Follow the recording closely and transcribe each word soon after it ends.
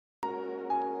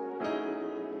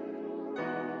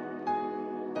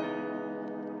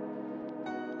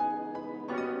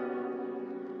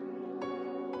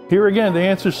Here again, to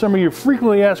answer some of your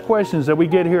frequently asked questions that we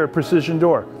get here at Precision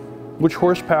Door. Which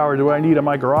horsepower do I need on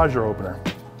my garage door opener?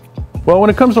 Well, when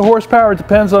it comes to horsepower, it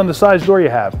depends on the size door you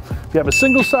have. If you have a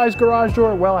single size garage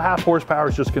door, well, a half horsepower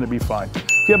is just going to be fine.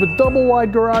 If you have a double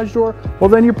wide garage door, well,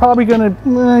 then you're probably going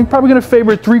to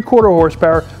favor 3/4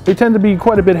 horsepower. They tend to be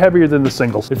quite a bit heavier than the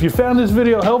singles. If you found this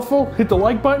video helpful, hit the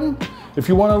like button. If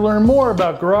you want to learn more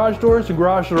about garage doors and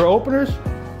garage door openers,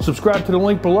 subscribe to the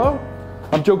link below.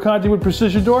 I'm Joe Conti with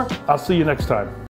Precision Door. I'll see you next time.